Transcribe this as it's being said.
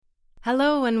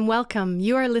Hello and welcome.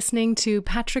 You are listening to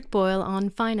Patrick Boyle on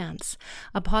Finance,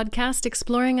 a podcast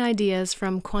exploring ideas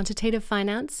from quantitative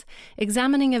finance,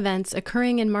 examining events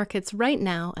occurring in markets right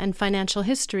now and financial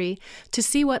history to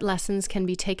see what lessons can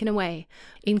be taken away,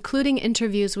 including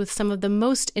interviews with some of the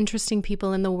most interesting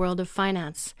people in the world of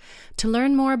finance. To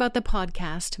learn more about the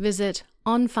podcast, visit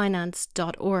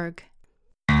onfinance.org.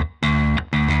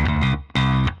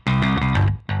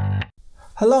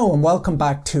 Hello and welcome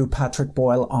back to Patrick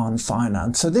Boyle on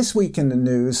Finance. So this week in the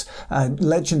news,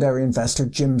 legendary investor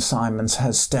Jim Simons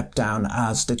has stepped down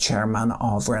as the chairman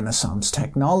of Renaissance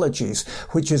Technologies,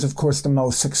 which is of course the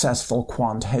most successful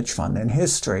quant hedge fund in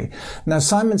history. Now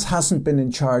Simons hasn't been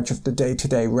in charge of the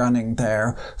day-to-day running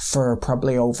there for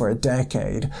probably over a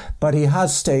decade, but he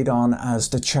has stayed on as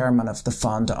the chairman of the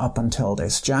fund up until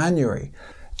this January.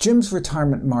 Jim's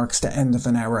retirement marks the end of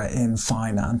an era in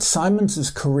finance. Simons'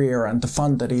 career and the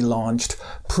fund that he launched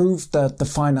proved that the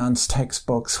finance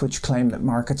textbooks which claim that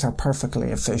markets are perfectly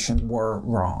efficient were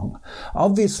wrong.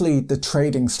 Obviously, the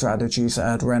trading strategies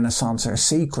at Renaissance are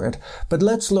secret, but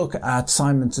let's look at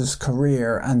Simons'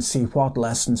 career and see what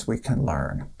lessons we can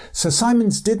learn. So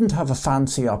Simons didn't have a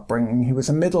fancy upbringing. He was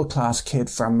a middle-class kid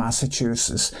from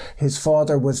Massachusetts. His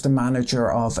father was the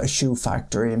manager of a shoe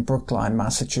factory in Brookline,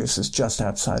 Massachusetts, just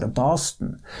outside of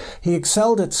Boston. He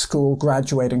excelled at school,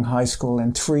 graduating high school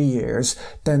in 3 years,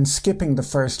 then skipping the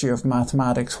first year of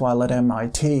mathematics while at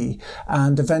MIT,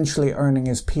 and eventually earning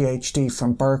his PhD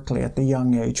from Berkeley at the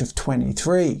young age of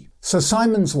 23. So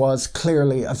Simons was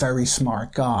clearly a very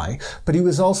smart guy, but he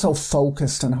was also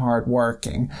focused and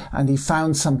hard-working, and he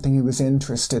found something he was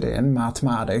interested in,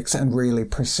 mathematics, and really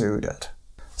pursued it.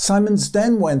 Simons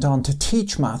then went on to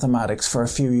teach mathematics for a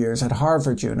few years at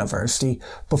Harvard University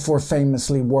before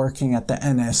famously working at the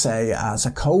NSA as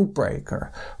a code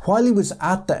breaker. While he was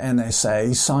at the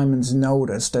NSA, Simons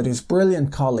noticed that his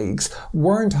brilliant colleagues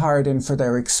weren't hired in for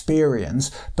their experience,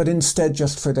 but instead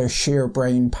just for their sheer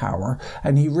brain power,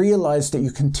 and he realized that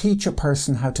you can teach a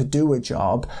person how to do a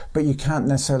job, but you can't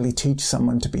necessarily teach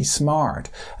someone to be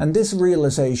smart. And this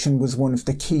realization was one of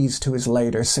the keys to his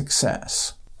later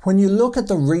success. When you look at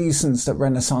the reasons that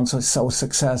Renaissance was so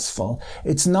successful,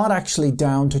 it's not actually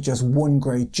down to just one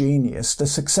great genius. The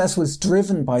success was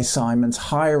driven by Simons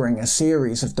hiring a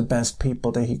series of the best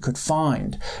people that he could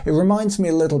find. It reminds me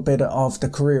a little bit of the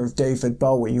career of David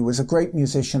Bowie, who was a great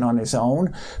musician on his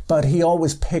own, but he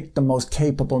always picked the most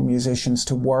capable musicians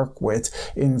to work with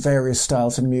in various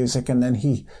styles of music, and then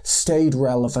he stayed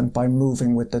relevant by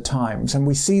moving with the times. And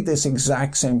we see this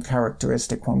exact same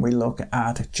characteristic when we look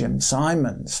at Jim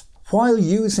Simons. While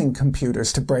using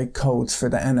computers to break codes for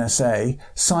the NSA,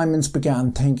 Simons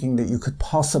began thinking that you could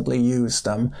possibly use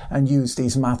them and use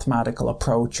these mathematical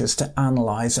approaches to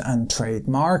analyze and trade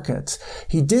markets.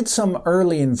 He did some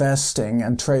early investing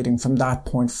and trading from that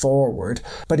point forward,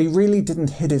 but he really didn't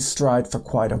hit his stride for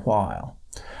quite a while.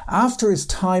 After his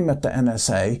time at the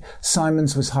NSA,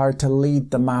 Simons was hired to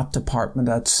lead the math department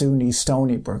at SUNY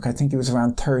Stony Brook. I think he was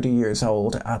around 30 years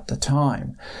old at the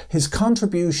time. His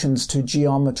contributions to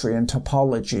geometry and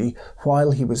topology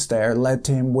while he was there led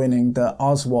to him winning the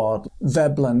Oswald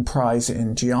Veblen Prize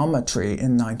in Geometry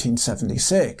in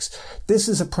 1976. This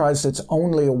is a prize that's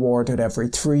only awarded every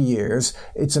 3 years.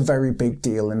 It's a very big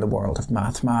deal in the world of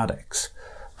mathematics.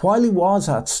 While he was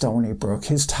at Stony Brook,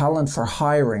 his talent for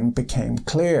hiring became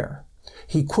clear.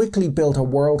 He quickly built a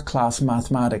world-class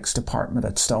mathematics department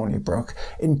at Stony Brook,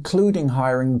 including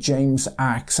hiring James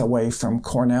Axe away from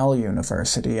Cornell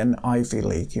University, an Ivy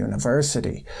League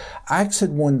university. Axe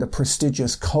had won the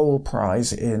prestigious Cole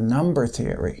Prize in number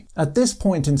theory. At this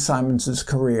point in Simons'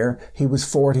 career, he was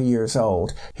 40 years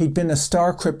old. He'd been a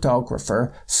star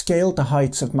cryptographer, scaled the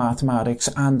heights of mathematics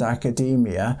and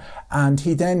academia, and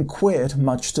he then quit,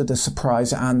 much to the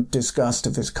surprise and disgust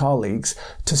of his colleagues,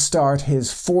 to start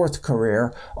his fourth career,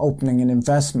 opening an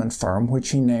investment firm which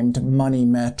he named Money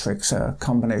Metrics, a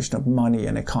combination of money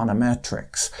and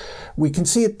econometrics. We can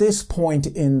see at this point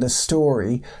in the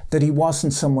story that he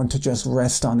wasn't someone to just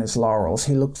rest on his laurels.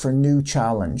 He looked for new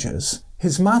challenges.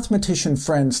 His mathematician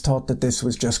friends thought that this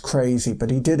was just crazy,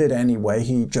 but he did it anyway.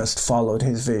 He just followed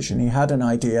his vision. He had an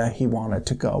idea, he wanted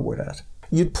to go with it.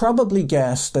 You'd probably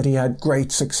guess that he had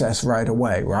great success right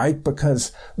away, right?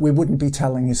 Because we wouldn't be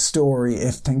telling his story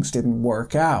if things didn't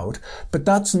work out. But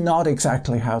that's not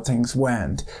exactly how things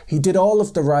went. He did all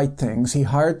of the right things. He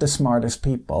hired the smartest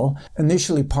people,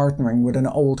 initially partnering with an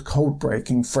old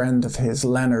code-breaking friend of his,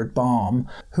 Leonard Baum,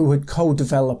 who had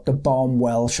co-developed the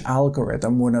Baum-Welsh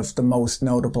algorithm, one of the most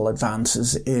notable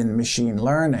advances in machine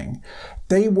learning.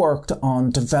 They worked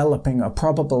on developing a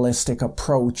probabilistic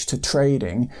approach to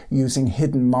trading using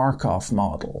hidden Markov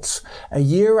models. A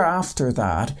year after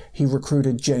that, he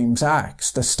recruited James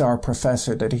Axe, the star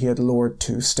professor that he had lured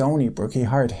to Stony Brook. He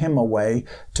hired him away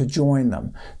to join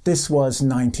them. This was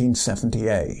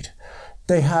 1978.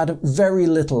 They had very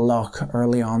little luck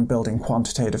early on building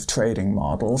quantitative trading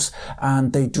models,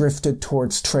 and they drifted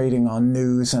towards trading on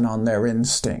news and on their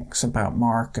instincts about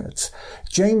markets.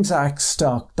 James Axe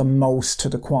stuck the most to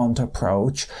the quant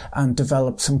approach and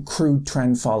developed some crude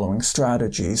trend-following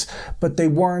strategies, but they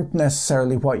weren't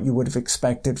necessarily what you would have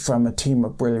expected from a team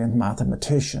of brilliant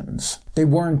mathematicians. They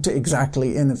weren't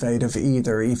exactly innovative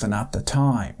either, even at the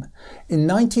time. In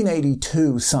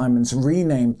 1982, Simons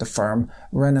renamed the firm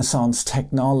Renaissance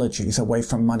Technologies away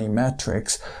from Money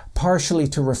Metrics, partially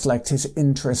to reflect his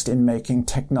interest in making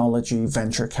technology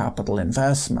venture capital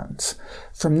investments.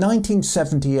 From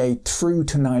 1978 through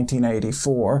to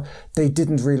 1984, they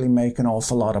didn't really make an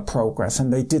awful lot of progress,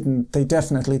 and they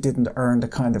definitely didn't earn the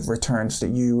kind of returns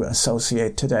that you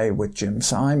associate today with Jim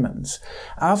Simons.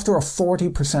 After a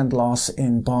 40% loss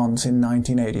in bonds in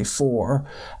 1984,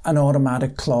 an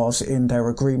automatic clause in their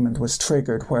agreement was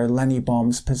triggered where Lenny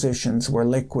Baum's positions were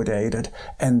liquidated,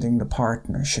 ending the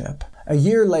partnership. A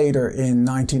year later, in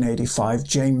 1985,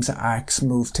 James Axe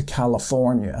moved to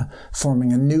California,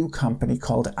 forming a new company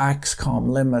called Axcom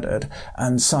Limited,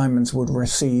 and Simons would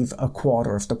receive a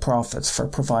quarter of the profits for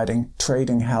providing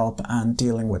trading help and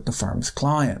dealing with the firm's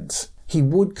clients. He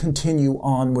would continue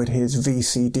on with his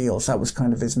VC deals. That was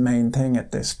kind of his main thing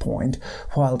at this point,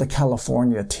 while the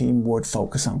California team would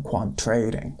focus on quant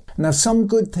trading. Now, some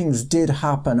good things did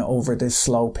happen over this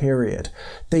slow period.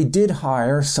 They did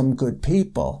hire some good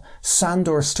people.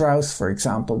 Sandor Strauss, for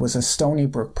example, was a Stony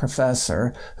Brook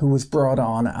professor who was brought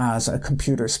on as a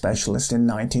computer specialist in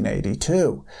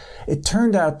 1982. It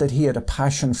turned out that he had a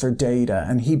passion for data,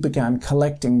 and he began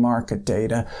collecting market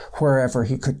data wherever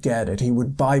he could get it. He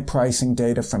would buy pricing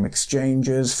data from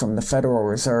exchanges, from the Federal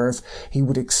Reserve. He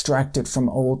would extract it from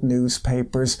old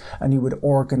newspapers, and he would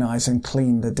organize and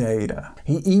clean the data.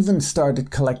 He even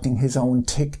started collecting his own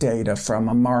tick data from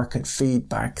a market feed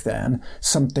back then,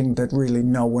 something that really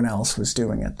no one else was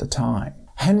doing at the time.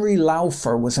 Henry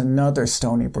Laufer was another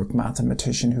Stony Brook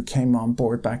mathematician who came on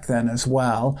board back then as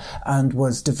well and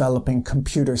was developing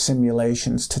computer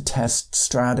simulations to test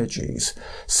strategies.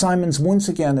 Simons once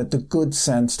again had the good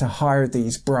sense to hire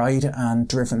these bright and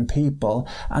driven people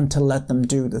and to let them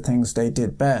do the things they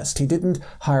did best. He didn't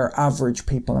hire average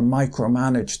people and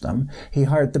micromanage them. He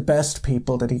hired the best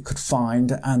people that he could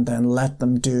find and then let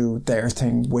them do their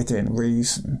thing within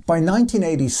reason. By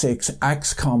 1986,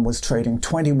 Axcom was trading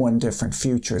 21 different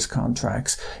futures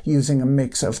contracts using a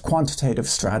mix of quantitative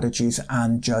strategies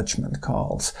and judgment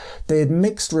calls. They had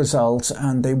mixed results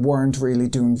and they weren't really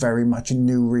doing very much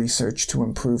new research to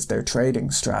improve their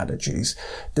trading strategies.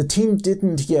 The team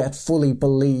didn't yet fully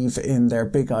believe in their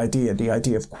big idea, the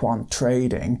idea of quant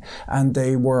trading, and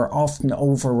they were often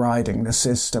overriding the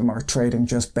system or trading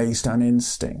just based on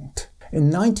instinct. In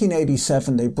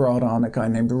 1987, they brought on a guy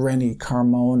named Rennie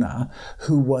Carmona,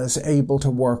 who was able to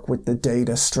work with the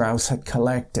data Strauss had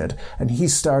collected, and he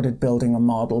started building a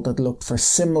model that looked for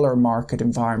similar market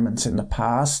environments in the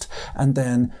past, and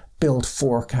then built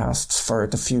forecasts for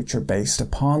the future based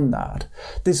upon that.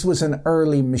 This was an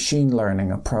early machine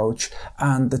learning approach,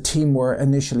 and the team were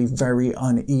initially very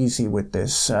uneasy with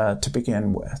this to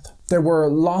begin with. There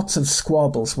were lots of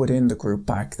squabbles within the group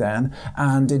back then,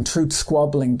 and in truth,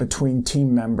 squabbling between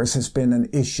team members has been an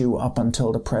issue up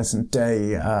until the present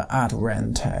day at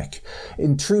Rentech.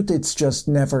 In truth, it's just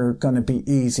never going to be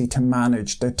easy to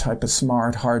manage the type of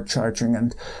smart, hard-charging,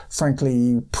 and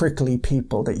frankly prickly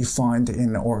people that you find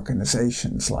in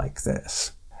organizations like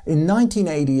this. In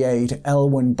 1988,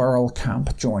 Elwyn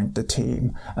Berlekamp joined the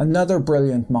team, another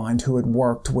brilliant mind who had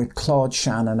worked with Claude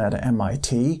Shannon at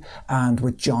MIT and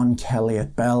with John Kelly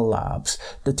at Bell Labs,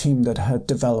 the team that had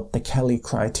developed the Kelly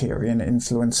criterion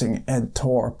influencing Ed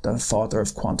Thorpe, the father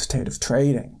of quantitative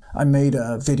trading. I made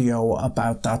a video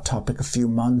about that topic a few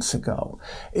months ago.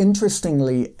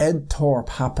 Interestingly, Ed Thorpe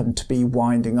happened to be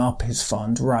winding up his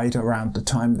fund right around the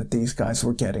time that these guys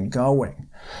were getting going.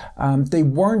 They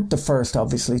weren't the first,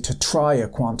 obviously, to try a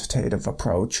quantitative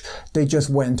approach. They just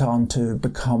went on to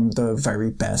become the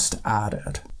very best at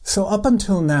it. So up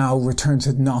until now, returns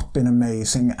had not been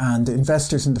amazing, and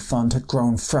investors in the fund had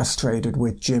grown frustrated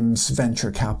with Jim's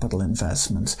venture capital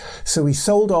investments. So he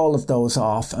sold all of those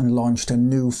off and launched a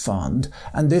new fund,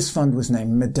 and this fund was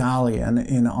named Medallion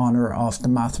in honour of the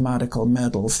mathematical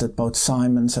medals that both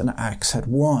Simons and Axe had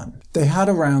won. They had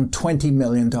around $20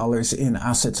 million in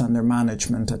assets under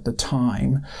management at the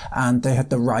time, and they had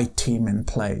the right team in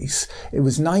place. It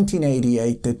was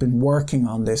 1988. They'd been working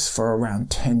on this for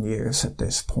around 10 years at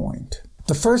this point.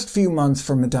 The first few months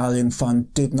for Medallion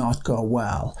Fund did not go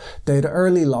well. They had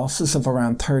early losses of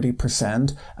around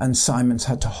 30%, and Simons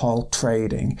had to halt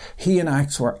trading. He and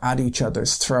Axe were at each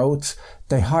other's throats.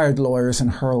 They hired lawyers and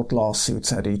hurled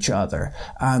lawsuits at each other.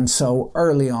 And so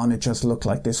early on, it just looked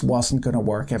like this wasn't going to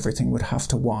work. Everything would have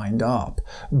to wind up.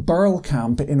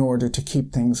 Berlkamp, in order to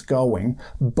keep things going,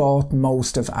 bought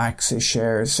most of Axe's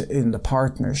shares in the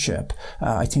partnership.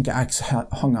 I think Axe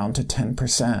hung on to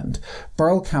 10%.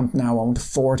 Berlkamp now owned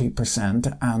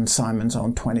 40% and Simons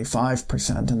owned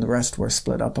 25%, and the rest were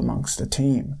split up amongst the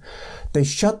team. They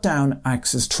shut down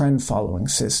Axe's trend following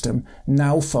system,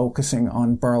 now focusing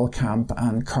on Berlkamp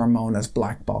and Carmona's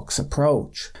black box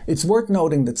approach. It's worth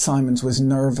noting that Simons was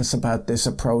nervous about this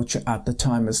approach at the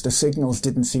time, as the signals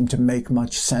didn't seem to make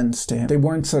much sense to him. They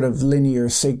weren't sort of linear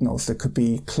signals that could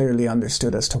be clearly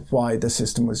understood as to why the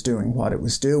system was doing what it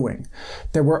was doing.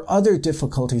 There were other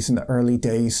difficulties in the early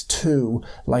days too,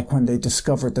 like when they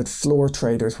discovered that floor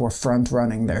traders were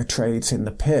front-running their trades in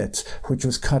the pits, which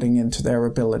was cutting into their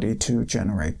ability to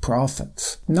generate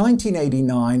profits.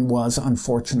 1989 was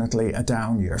unfortunately a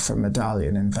down year for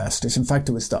Medallion investors. In fact,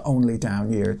 it was the only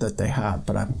down year that they had,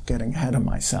 but I'm getting ahead of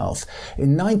myself.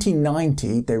 In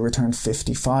 1990, they returned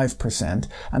 55%,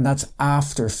 and that's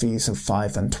after fees of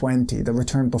 5 and 20. The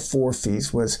return before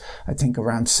fees was, I think,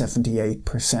 around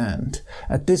 78%.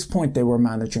 At this point, they were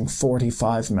managing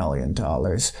 $45 million.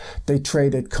 They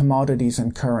traded commodities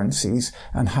and currencies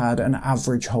and had an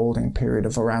average holding period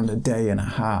of around a day and a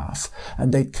half.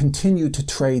 And they continued to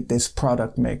trade this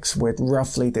product mix with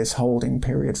roughly this holding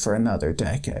period for another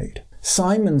decade.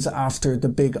 Simons, after the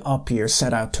big up year,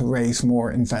 set out to raise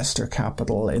more investor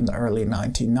capital in the early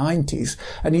 1990s,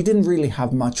 and he didn't really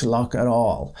have much luck at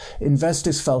all.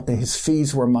 Investors felt that his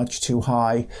fees were much too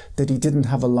high, that he didn't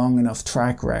have a long enough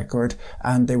track record,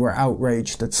 and they were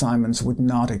outraged that Simons would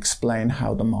not explain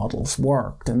how the models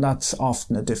worked, and that's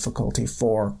often a difficulty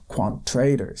for quant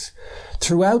traders.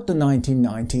 Throughout the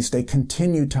 1990s, they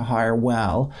continued to hire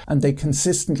well, and they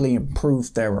consistently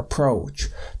improved their approach.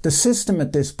 The system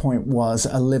at this point was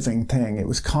a living thing. It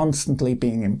was constantly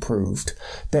being improved.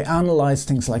 They analysed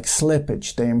things like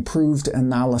slippage. They improved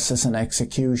analysis and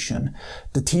execution.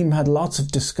 The team had lots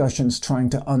of discussions trying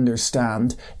to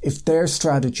understand if their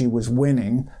strategy was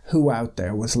winning, who out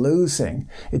there was losing.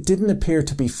 It didn't appear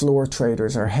to be floor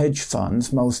traders or hedge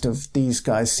funds. Most of these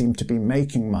guys seemed to be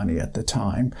making money at the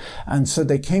time. And so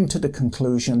they came to the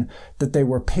conclusion that they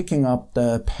were picking up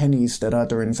the pennies that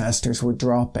other investors were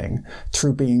dropping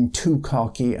through being too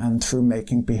cocky and through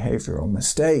making behavioral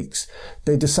mistakes.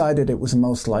 They decided it was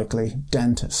most likely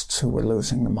dentists who were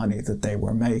losing the money that they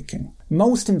were making.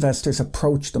 Most investors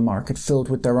approach the market filled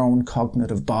with their own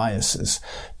cognitive biases.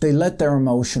 They let their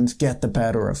emotions get the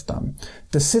better of them.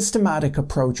 The systematic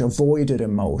approach avoided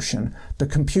emotion. The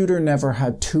computer never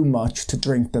had too much to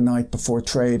drink the night before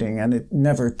trading, and it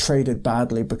never traded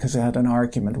badly because it had an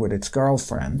argument with its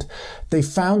girlfriend. They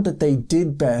found that they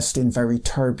did best in very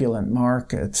turbulent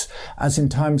markets, as in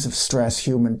times of stress,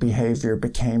 human behavior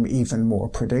became even more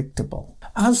predictable.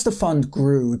 As the fund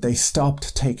grew, they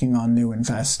stopped taking on new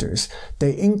investors.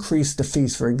 They increased the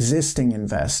fees for existing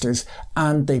investors,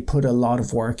 and they put a lot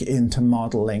of work into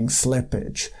modelling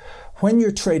slippage. When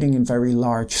you're trading in very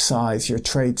large size, your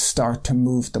trades start to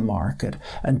move the market,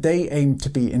 and they aim to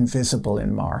be invisible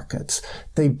in markets.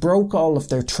 They broke all of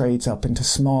their trades up into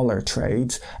smaller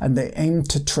trades, and they aimed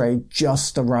to trade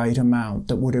just the right amount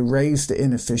that would erase the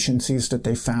inefficiencies that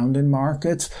they found in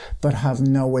markets, but have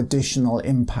no additional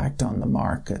impact on the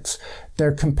markets.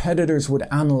 Their competitors would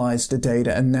analyze the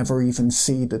data and never even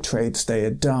see the trades they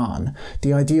had done.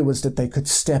 The idea was that they could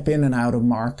step in and out of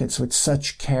markets with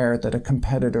such care that a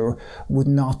competitor would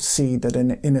not see that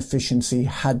an inefficiency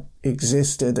had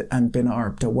existed and been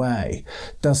arbed away.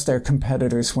 Thus, their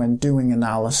competitors, when doing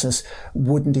analysis,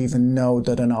 wouldn't even know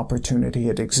that an opportunity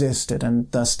had existed,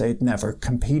 and thus they'd never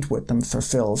compete with them for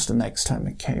fills the next time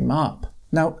it came up.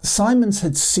 Now, Simons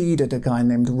had seeded a guy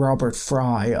named Robert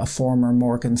Fry, a former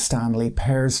Morgan Stanley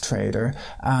pairs trader,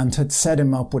 and had set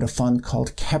him up with a fund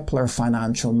called Kepler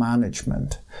Financial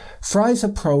Management. Fry's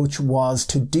approach was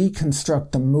to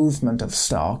deconstruct the movement of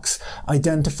stocks,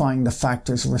 identifying the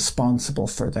factors responsible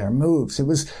for their moves. It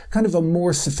was kind of a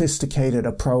more sophisticated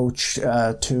approach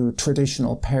to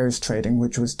traditional pairs trading,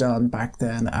 which was done back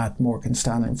then at Morgan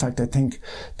Stanley. In fact, I think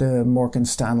the Morgan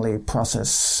Stanley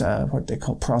what they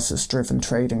call process-driven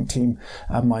trading team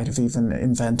might have even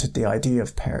invented the idea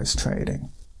of pairs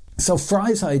trading. So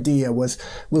Fry's idea was,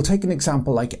 we'll take an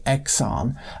example like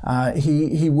Exxon.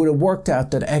 He would have worked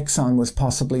out that Exxon was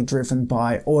possibly driven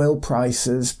by oil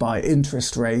prices, by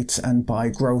interest rates, and by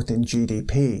growth in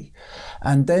GDP.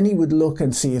 And then he would look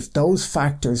and see if those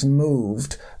factors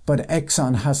moved, but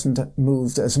Exxon hasn't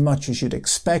moved as much as you'd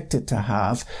expect it to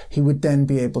have, he would then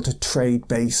be able to trade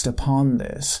based upon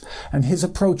this. And his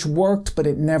approach worked, but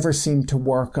it never seemed to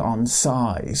work on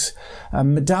size.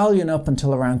 Medallion up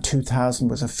until around 2000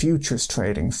 was a futures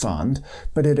trading fund,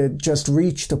 but it had just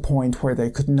reached a point where they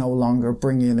could no longer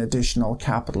bring in additional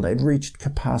capital. They'd reached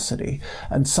capacity.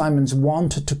 And Simons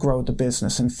wanted to grow the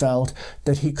business and felt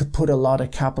that he could put a lot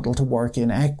of capital to work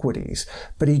in equities,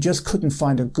 but he just couldn't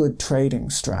find a good trading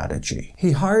strategy.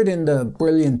 He hired in the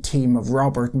brilliant team of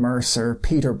Robert Mercer,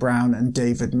 Peter Brown, and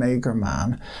David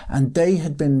Magerman, and they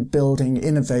had been building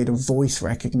innovative voice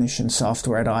recognition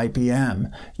software at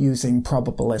IBM using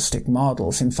probabilistic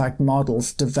models. In fact,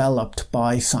 models developed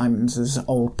by Simons's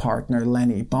old partner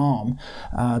Lenny Baum,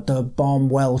 the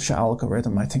Baum-Welch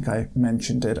algorithm. I think I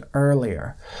mentioned it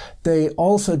earlier. They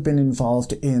also had been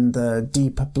involved in the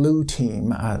Deep Blue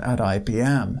team at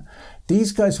IBM.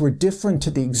 These guys were different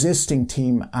to the existing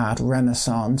team at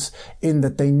Renaissance in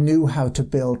that they knew how to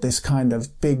build this kind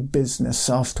of big business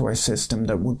software system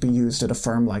that would be used at a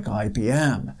firm like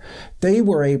IBM. They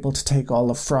were able to take all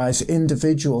of Fry's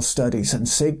individual studies and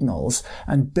signals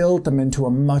and build them into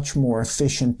a much more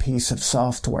efficient piece of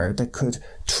software that could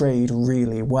trade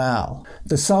really well.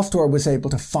 The software was able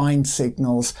to find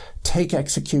signals, take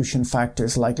execution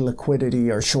factors like liquidity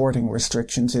or shorting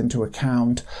restrictions into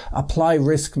account, apply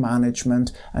risk management,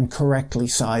 and correctly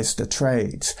size the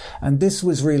trades. And this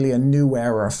was really a new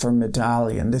era for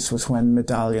Medallion. This was when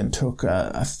Medallion took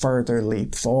a further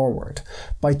leap forward.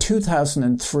 By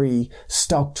 2003,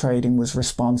 stock trading was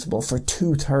responsible for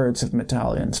 2/3 of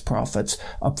Medallion's profits,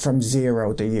 up from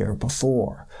 0 the year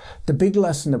before. The big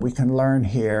lesson that we can learn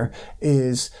here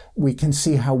is we can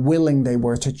see how willing they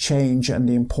were to change and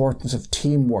the importance of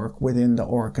teamwork within the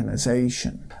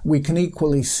organization. We can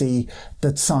equally see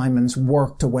that Simons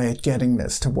worked away at getting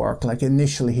this to work. Like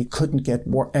initially he couldn't get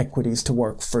equities to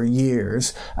work for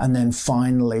years, and then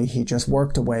finally he just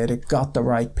worked away at it, got the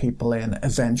right people in,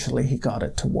 eventually he got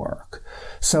it to work.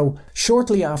 So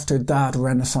shortly after that,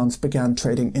 Renaissance began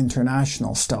trading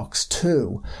international stocks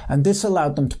too, and this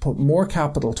allowed them to put more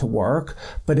capital to work,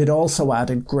 but it also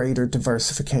added greater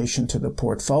diversification to the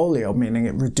portfolio, meaning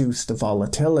it reduced the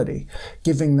volatility,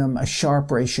 giving them a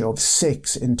Sharpe ratio of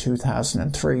 6 in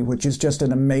 2003, which is just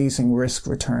an amazing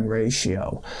risk-return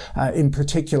ratio, in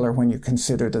particular when you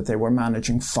consider that they were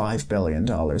managing $5 billion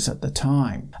at the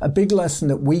time. A big lesson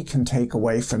that we can take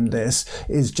away from this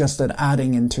is just that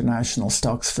adding international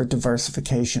stocks for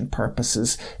diversification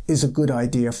purposes is a good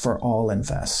idea for all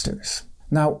investors.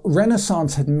 Now,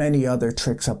 Renaissance had many other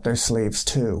tricks up their sleeves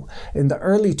too. In the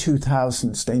early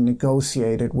 2000s, they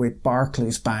negotiated with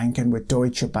Barclays Bank and with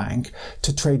Deutsche Bank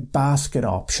to trade basket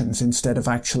options instead of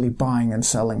actually buying and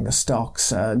selling the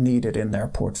stocks needed in their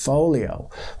portfolio.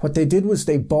 What they did was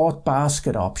they bought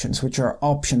basket options, which are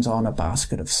options on a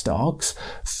basket of stocks,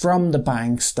 from the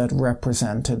banks that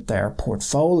represented their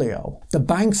portfolio. The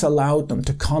banks allowed them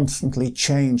to constantly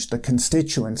change the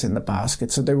constituents in the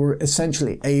basket, so they were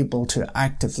essentially able to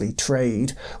actively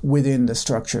trade within the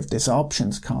structure of this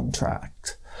options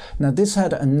contract. Now, this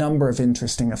had a number of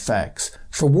interesting effects.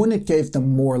 For one, it gave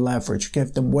them more leverage,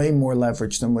 gave them way more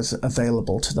leverage than was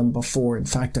available to them before. In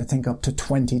fact, I think up to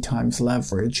 20 times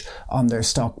leverage on their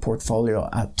stock portfolio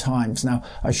at times. Now,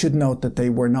 I should note that they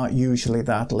were not usually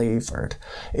that levered.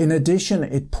 In addition,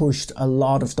 it pushed a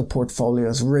lot of the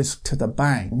portfolio's risk to the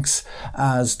banks,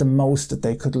 as the most that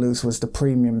they could lose was the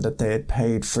premium that they had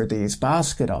paid for these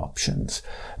basket options.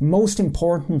 Most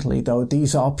importantly, though,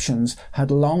 these options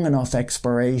had long enough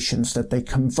expirations that they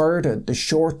converted the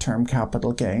short-term capital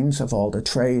gains of all the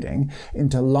trading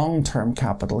into long-term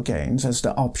capital gains as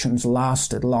the options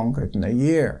lasted longer than a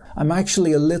year. I'm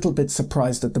actually a little bit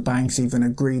surprised that the banks even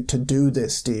agreed to do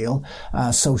this deal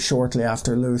so shortly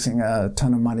after losing a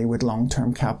ton of money with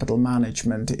long-term capital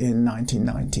management in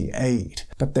 1998.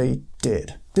 But they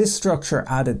did. This structure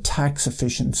added tax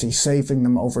efficiency, saving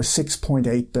them over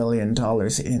 $6.8 billion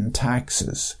in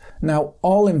taxes. Now,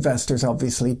 all investors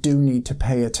obviously do need to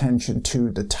pay attention to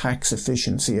the tax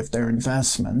efficiency of their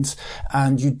investments,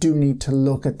 and you do need to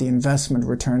look at the investment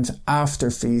returns after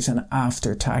fees and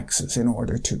after taxes in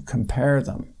order to compare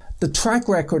them. The track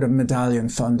record of Medallion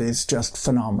Fund is just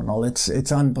phenomenal. It's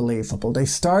unbelievable. They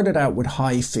started out with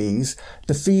high fees.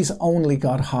 The fees only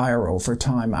got higher over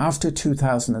time. After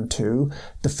 2002,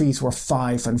 the fees were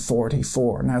 5 and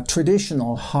 44. Now,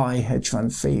 traditional high hedge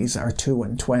fund fees are 2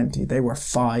 and 20. They were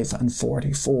 5 and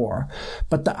 44.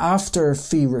 But the after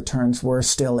fee returns were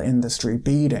still industry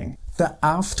beating. The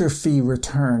after-fee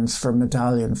returns for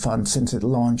Medallion Fund since it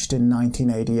launched in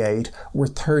 1988 were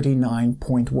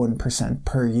 39.1%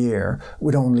 per year,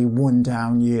 with only one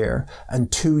down year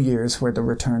and 2 years where the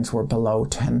returns were below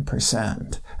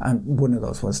 10%, and one of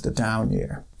those was the down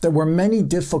year. There were many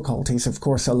difficulties, of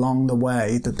course, along the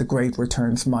way that the great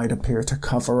returns might appear to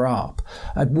cover up.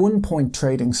 At one point,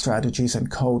 trading strategies and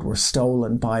code were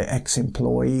stolen by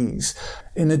ex-employees.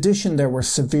 In addition, there were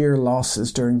severe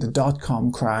losses during the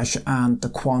dot-com crash and the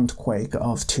quant quake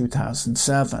of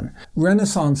 2007.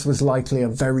 Renaissance was likely a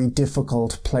very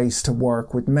difficult place to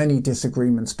work, with many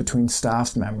disagreements between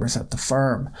staff members at the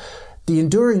firm. The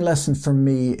enduring lesson for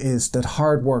me is that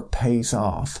hard work pays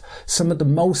off. Some of the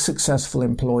most successful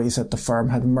employees at the firm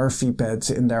had Murphy beds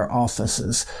in their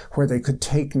offices where they could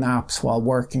take naps while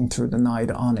working through the night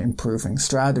on improving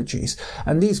strategies.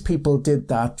 And these people did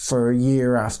that for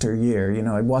year after year.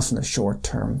 It wasn't a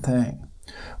short-term thing.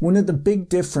 One of the big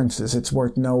differences, it's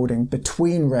worth noting,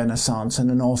 between Renaissance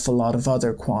and an awful lot of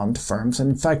other quant firms,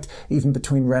 and in fact even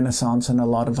between Renaissance and a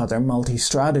lot of other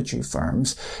multi-strategy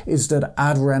firms, is that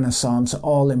at Renaissance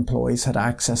all employees had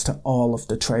access to all of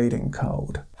the trading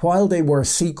code. While they were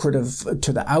secretive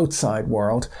to the outside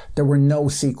world, there were no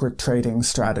secret trading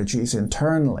strategies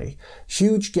internally.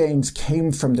 Huge gains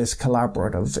came from this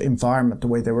collaborative environment, the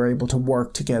way they were able to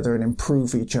work together and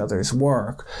improve each other's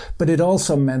work. But it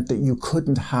also meant that you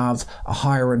couldn't have a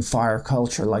hire and fire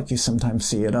culture like you sometimes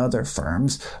see at other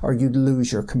firms, or you'd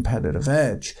lose your competitive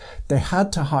edge. They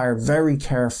had to hire very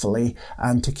carefully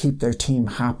and to keep their team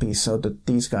happy so that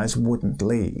these guys wouldn't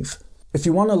leave. If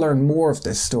you want to learn more of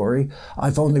this story,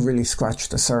 I've only really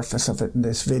scratched the surface of it in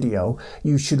this video.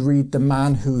 You should read The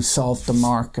Man Who Solved the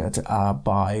Market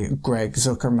by Greg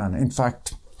Zuckerman. In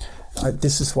fact,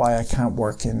 this is why I can't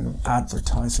work in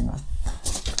advertising.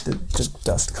 The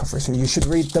dust covers here. You should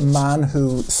read The Man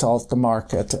Who Solved the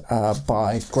Market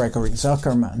by Gregory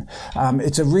Zuckerman.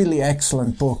 It's a really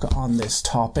excellent book on this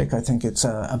topic. I think it's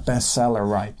a bestseller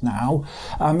right now.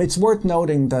 It's worth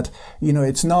noting that,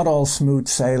 it's not all smooth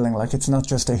sailing. Like, it's not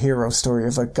just a hero story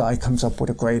of a guy comes up with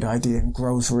a great idea and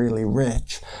grows really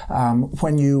rich.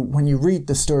 When you read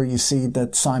the story, you see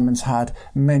that Simon's had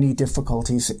many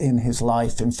difficulties in his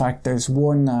life. In fact, there's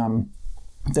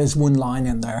one line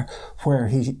in there where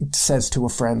he says to a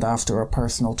friend after a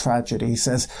personal tragedy, he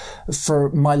says,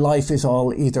 "For my life is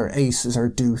all either aces or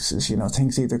deuces,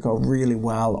 things either go really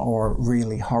well or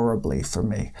really horribly for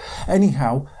me."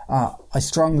 Anyhow, I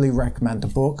strongly recommend the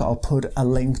book. I'll put a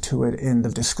link to it in the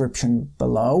description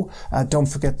below. Don't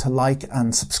forget to like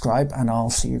and subscribe, and I'll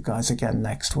see you guys again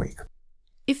next week.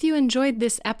 If you enjoyed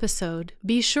this episode,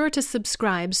 be sure to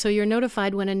subscribe so you're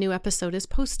notified when a new episode is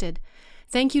posted.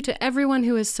 Thank you to everyone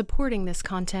who is supporting this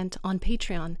content on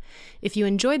Patreon. If you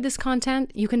enjoyed this content,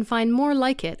 you can find more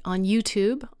like it on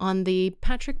YouTube, on the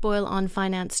Patrick Boyle on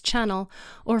Finance channel,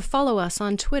 or follow us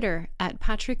on Twitter at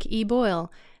Patrick E. Boyle.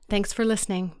 Thanks for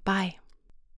listening. Bye.